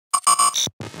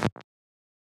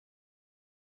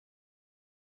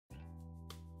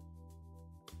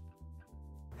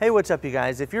Hey, what's up you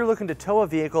guys? If you're looking to tow a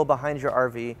vehicle behind your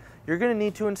RV, you're going to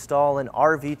need to install an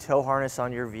RV tow harness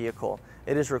on your vehicle.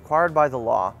 It is required by the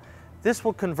law. This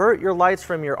will convert your lights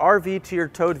from your RV to your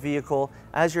towed vehicle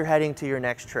as you're heading to your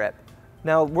next trip.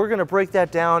 Now we're going to break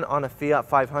that down on a Fiat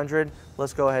 500.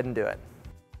 Let's go ahead and do it.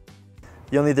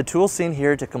 You'll need the tools seen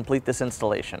here to complete this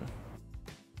installation.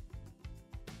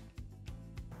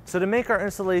 So to make our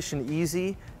installation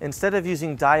easy, instead of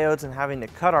using diodes and having to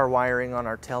cut our wiring on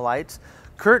our taillights,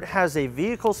 Curt has a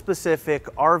vehicle-specific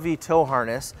RV tow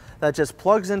harness that just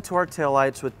plugs into our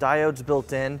taillights with diodes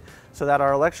built in so that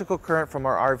our electrical current from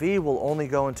our RV will only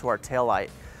go into our taillight.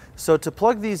 So to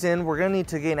plug these in, we're going to need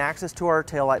to gain access to our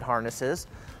taillight harnesses.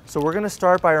 So we're going to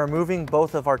start by removing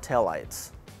both of our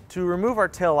taillights. To remove our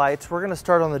taillights, we're going to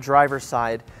start on the driver's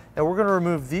side, and we're going to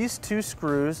remove these two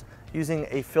screws using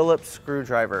a Phillips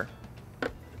screwdriver.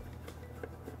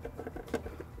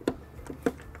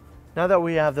 Now that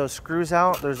we have those screws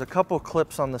out, there's a couple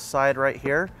clips on the side right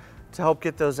here. To help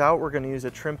get those out, we're going to use a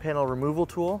trim panel removal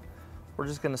tool. We're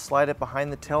just going to slide it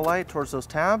behind the taillight towards those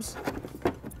tabs,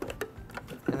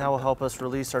 and that will help us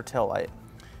release our taillight.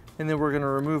 And then we're going to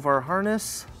remove our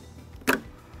harness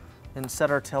and set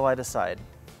our taillight aside.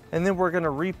 And then we're going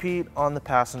to repeat on the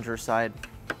passenger side.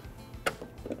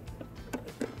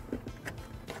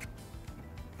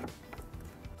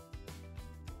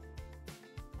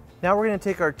 Now we're going to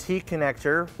take our T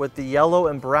connector with the yellow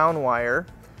and brown wire,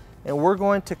 and we're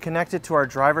going to connect it to our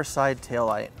driver's side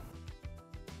taillight.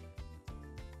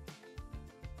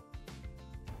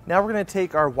 Now we're going to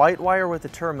take our white wire with the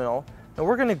terminal, and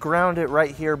we're going to ground it right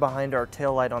here behind our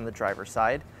taillight on the driver's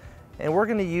side. And we're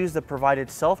going to use the provided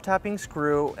self-tapping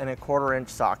screw and a 1/4 inch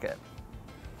socket.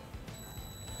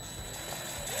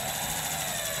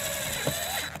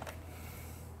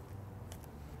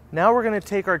 Now we're going to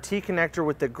take our T connector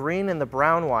with the green and the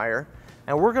brown wire,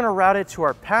 and we're going to route it to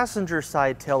our passenger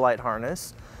side taillight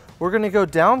harness. We're going to go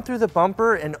down through the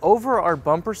bumper and over our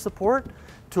bumper support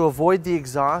to avoid the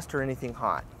exhaust or anything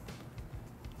hot.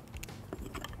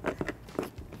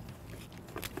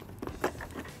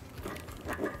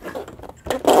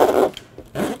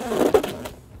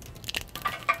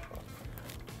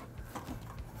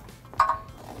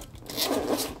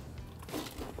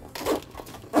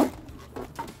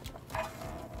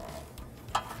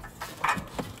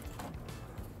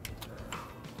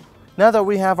 Now that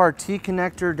we have our T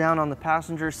connector down on the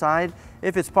passenger side,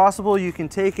 if it's possible, you can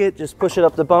take it, just push it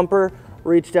up the bumper,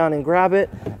 reach down and grab it.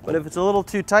 But if it's a little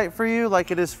too tight for you, like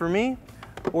it is for me,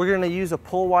 we're going to use a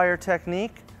pull wire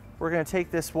technique. We're going to take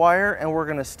this wire and we're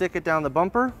going to stick it down the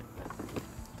bumper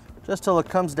just till it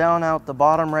comes down out the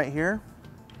bottom right here.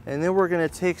 And then we're going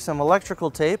to take some electrical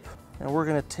tape and we're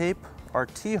going to tape our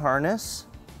T harness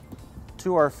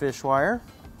to our fish wire.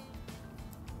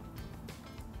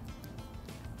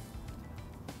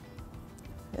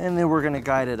 And then we're going to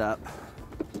guide it up.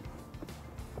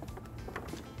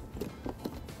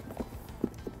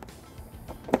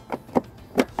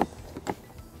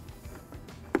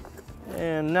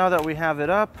 And now that we have it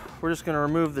up, we're just going to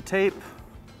remove the tape.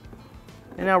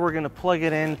 And now we're going to plug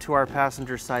it into our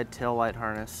passenger side taillight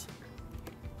harness.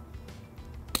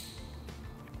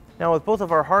 Now with both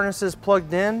of our harnesses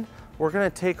plugged in, we're going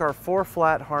to take our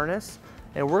 4-flat harness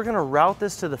and we're going to route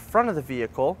this to the front of the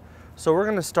vehicle. So we're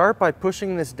going to start by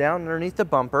pushing this down underneath the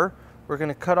bumper. We're going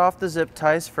to cut off the zip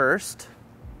ties first.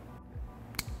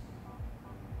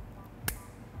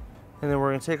 And then we're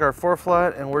going to take our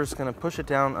 4-flat and we're just going to push it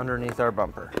down underneath our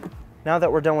bumper. Now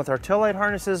that we're done with our taillight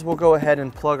harnesses, we'll go ahead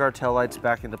and plug our taillights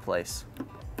back into place.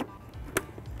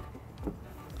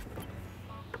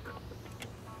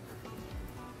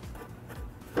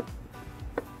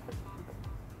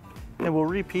 And we'll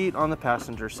repeat on the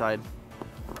passenger side.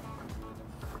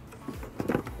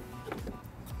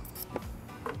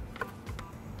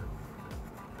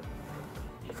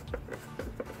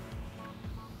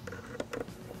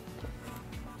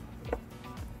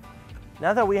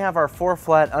 Now that we have our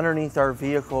 4-flat underneath our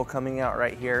vehicle coming out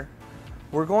right here,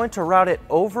 we're going to route it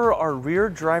over our rear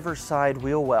driver's side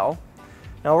wheel well.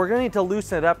 Now we're going to need to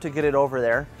loosen it up to get it over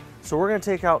there. So we're going to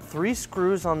take out 3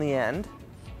 screws on the end,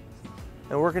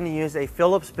 and we're going to use a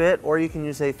Phillips bit, or you can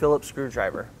use a Phillips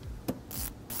screwdriver.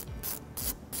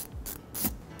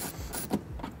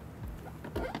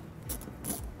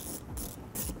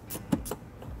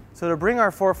 So to bring our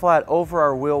 4-flat over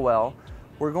our wheel well,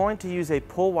 we're going to use a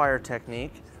pull wire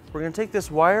technique. We're going to take this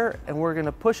wire and we're going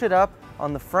to push it up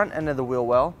on the front end of the wheel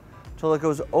well till it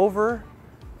goes over,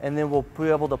 and then we'll be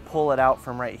able to pull it out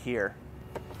from right here.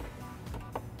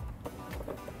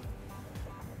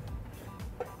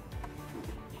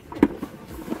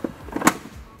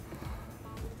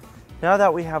 Now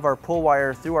that we have our pull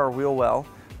wire through our wheel well,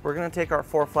 we're going to take our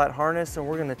 4-flat harness and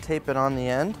we're going to tape it on the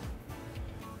end.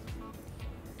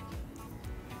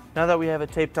 Now that we have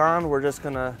it taped on, we're just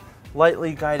going to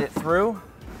lightly guide it through.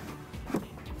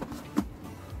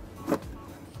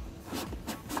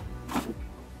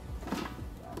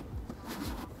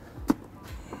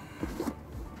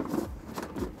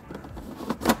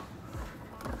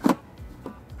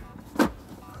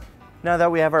 Now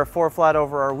that we have our 4-flat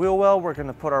over our wheel well, we're going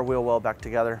to put our wheel well back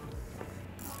together.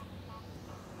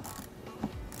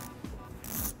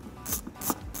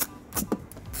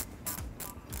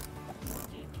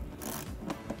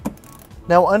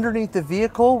 Now underneath the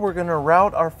vehicle, we're going to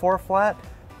route our 4-flat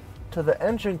to the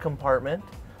engine compartment.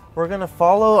 We're going to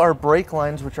follow our brake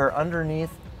lines, which are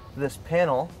underneath this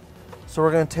panel. So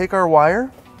we're going to take our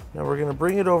wire, now we're going to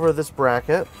bring it over this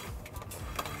bracket.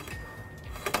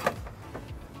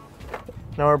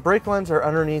 Now our brake lines are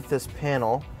underneath this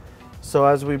panel. So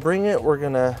as we bring it, we're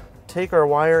going to take our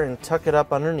wire and tuck it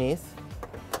up underneath.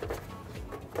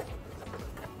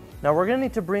 Now we're going to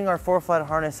need to bring our 4-flat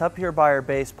harness up here by our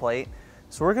base plate.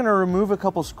 So we're going to remove a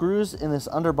couple screws in this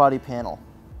underbody panel.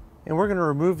 And we're going to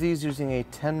remove these using a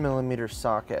 10mm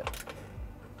socket.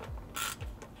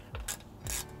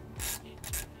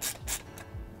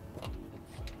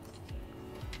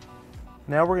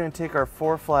 Now we're going to take our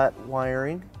 4-flat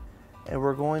wiring and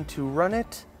we're going to run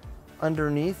it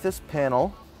underneath this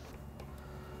panel.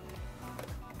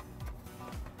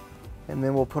 And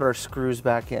then we'll put our screws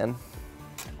back in.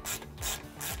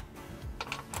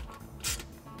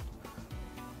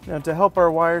 Now to help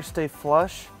our wires stay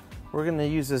flush, we're going to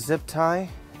use a zip tie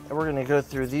and we're going to go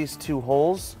through these 2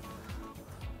 holes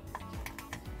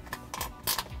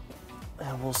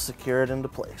and we'll secure it into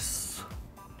place.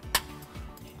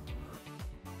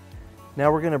 Now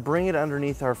we're going to bring it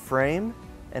underneath our frame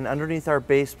and underneath our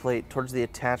base plate towards the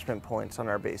attachment points on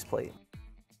our base plate.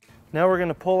 Now we're going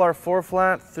to pull our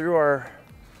 4-flat through our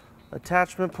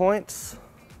attachment points.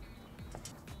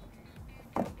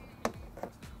 And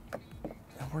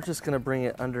we're just going to bring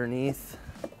it underneath.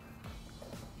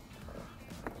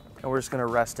 And we're just going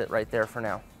to rest it right there for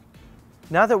now.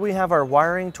 Now that we have our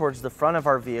wiring towards the front of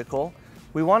our vehicle,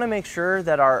 we want to make sure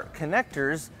that our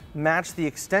connectors match the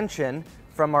extension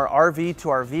from our RV to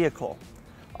our vehicle.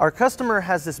 Our customer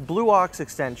has this blue aux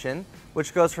extension,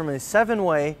 which goes from a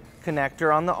 7-way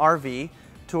connector on the RV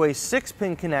to a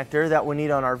 6-pin connector that we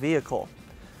need on our vehicle.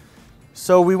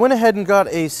 So we went ahead and got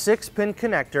a 6-pin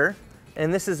connector,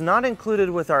 and this is not included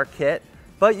with our kit,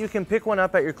 but you can pick one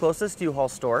up at your closest U-Haul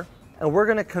store. And we're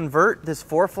going to convert this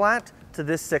 4-flat to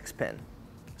this 6-pin.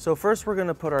 So first we're going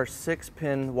to put our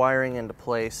 6-pin wiring into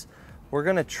place. We're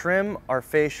going to trim our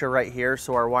fascia right here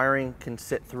so our wiring can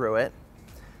sit through it.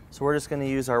 So we're just going to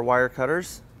use our wire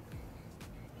cutters.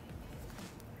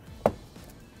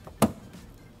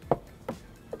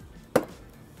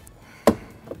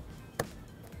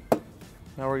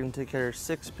 Now we're going to take our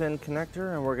 6-pin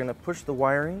connector and we're going to push the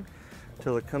wiring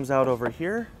till it comes out over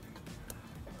here.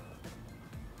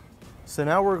 So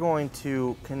now we're going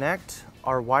to connect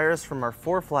our wires from our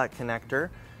 4-flat connector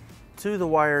to the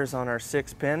wires on our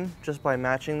 6-pin just by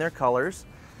matching their colors.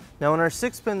 Now in our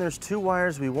 6-pin there's 2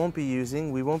 wires we won't be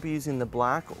using. We won't be using the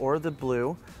black or the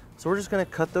blue. So we're just going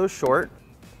to cut those short.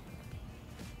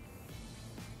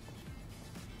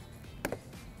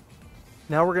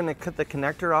 Now we're going to cut the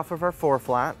connector off of our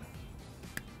 4-flat.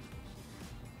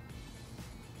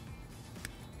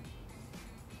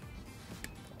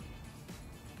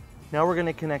 Now we're going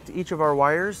to connect each of our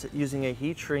wires using a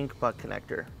heat shrink butt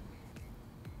connector.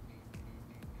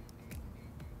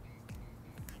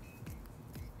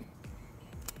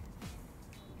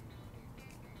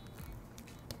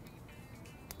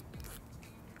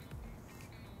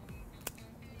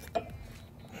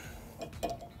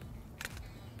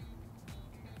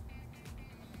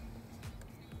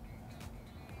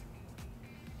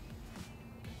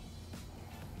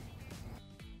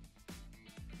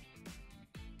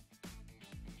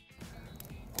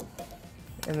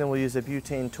 And then we'll use a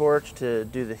butane torch to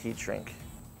do the heat shrink.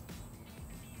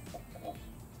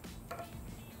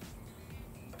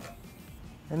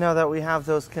 And now that we have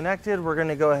those connected, we're going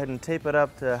to go ahead and tape it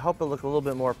up to help it look a little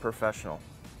bit more professional.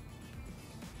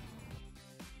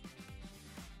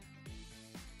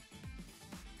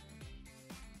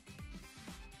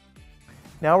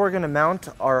 Now we're going to mount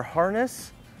our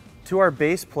harness to our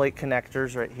base plate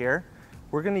connectors right here.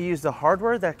 We're going to use the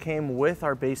hardware that came with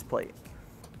our base plate.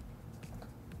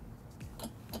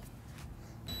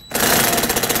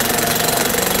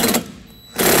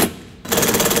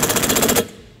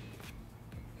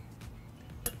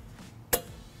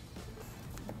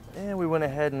 And we went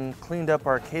ahead and cleaned up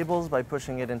our cables by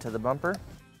pushing it into the bumper.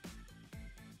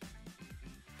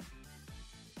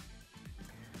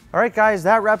 All right guys,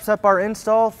 that wraps up our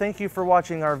install. Thank you for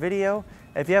watching our video.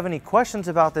 If you have any questions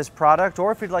about this product,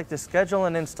 or if you'd like to schedule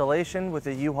an installation with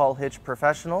a U-Haul Hitch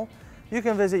professional, you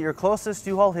can visit your closest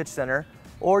U-Haul Hitch center,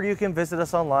 or you can visit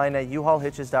us online at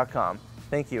uhaulhitches.com.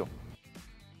 Thank you.